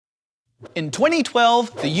In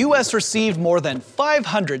 2012, the US received more than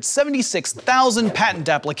 576,000 patent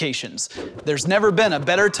applications. There's never been a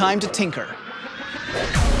better time to tinker.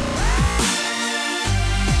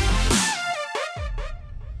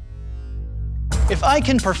 If I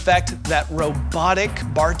can perfect that robotic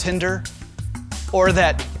bartender or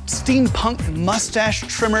that steampunk mustache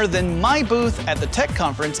trimmer, then my booth at the tech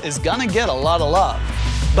conference is gonna get a lot of love.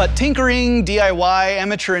 But tinkering, DIY,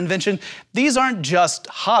 amateur invention, these aren't just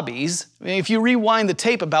hobbies. If you rewind the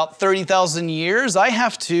tape about 30,000 years, I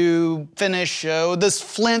have to finish this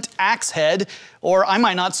flint axe head, or I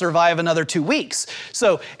might not survive another 2 weeks.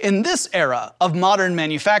 So in this era of modern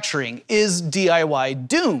manufacturing, is DIY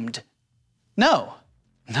doomed? No,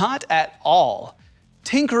 not at all.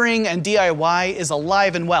 Tinkering and DIY is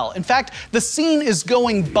alive and well. In fact, the scene is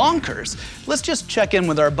going bonkers. Let's just check in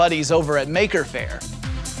with our buddies over at Maker Faire.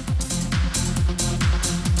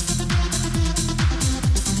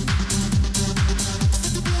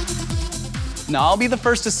 Now, I'll be the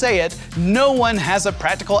first to say it, no one has a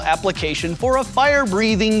practical application for a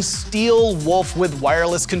fire-breathing steel wolf with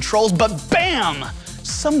wireless controls, but bam!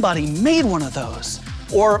 Somebody made one of those.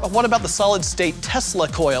 Or what about the solid-state Tesla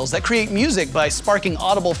coils that create music by sparking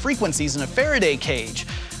audible frequencies in a Faraday cage?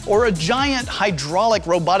 Or a giant hydraulic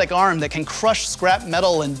robotic arm that can crush scrap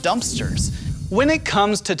metal in dumpsters? When it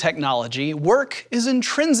comes to technology, work is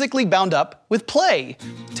intrinsically bound up with play.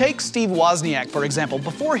 Take Steve Wozniak, for example.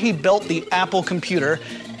 Before he built the Apple computer,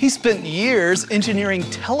 he spent years engineering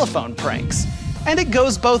telephone pranks. And it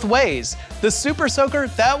goes both ways. The Super Soaker,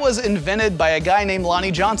 that was invented by a guy named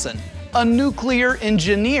Lonnie Johnson, a nuclear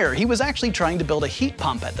engineer. He was actually trying to build a heat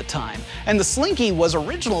pump at the time. And the Slinky was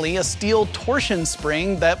originally a steel torsion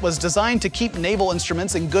spring that was designed to keep naval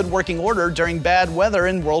instruments in good working order during bad weather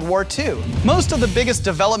in World War II. Most of the biggest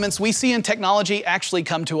developments we see in technology actually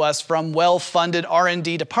come to us from well-funded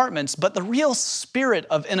R&D departments, but the real spirit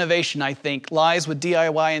of innovation, I think, lies with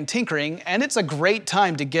DIY and tinkering, and it's a great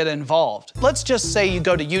time to get involved. Let's just say you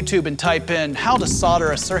go to YouTube and type in how to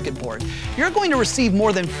solder a circuit board. You're going to receive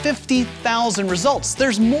more than 50,000 results.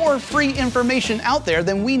 There's more free information out there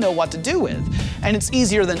than we know what to do with. And it's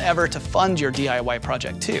easier than ever to fund your DIY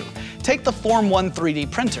project too. Take the Form 1 3D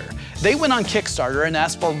printer. They went on Kickstarter and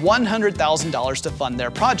asked for $100,000 to fund their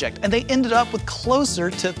project, and they ended up with closer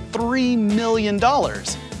to $3 million.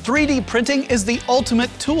 3D printing is the ultimate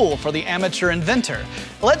tool for the amateur inventor.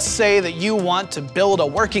 Let's say that you want to build a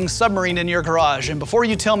working submarine in your garage, and before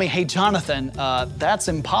you tell me, hey Jonathan, that's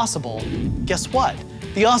impossible, guess what?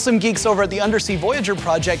 The awesome geeks over at the Undersea Voyager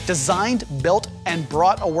project designed, built, and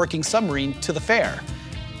brought a working submarine to the fair.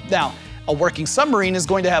 Now, a working submarine is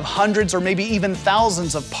going to have hundreds or maybe even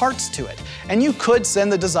thousands of parts to it, and you could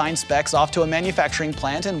send the design specs off to a manufacturing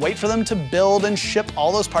plant and wait for them to build and ship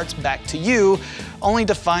all those parts back to you, only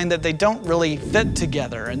to find that they don't really fit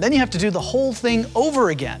together, and then you have to do the whole thing over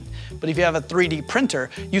again. But if you have a 3D printer,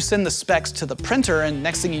 you send the specs to the printer, and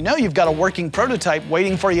next thing you know, you've got a working prototype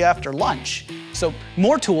waiting for you after lunch. So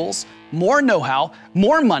more tools, more know-how,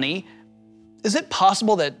 more money. Is it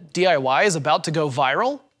possible that DIY is about to go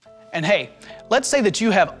viral? And hey, let's say that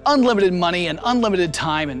you have unlimited money and unlimited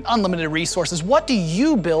time and unlimited resources. What do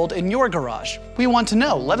you build in your garage? We want to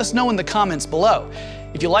know. Let us know in the comments below.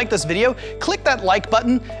 If you like this video, click that like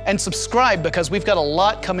button and subscribe, because we've got a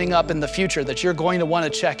lot coming up in the future that you're going to want to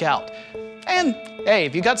check out. And hey,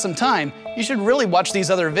 if you got some time, you should really watch these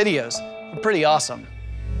other videos. They're pretty awesome.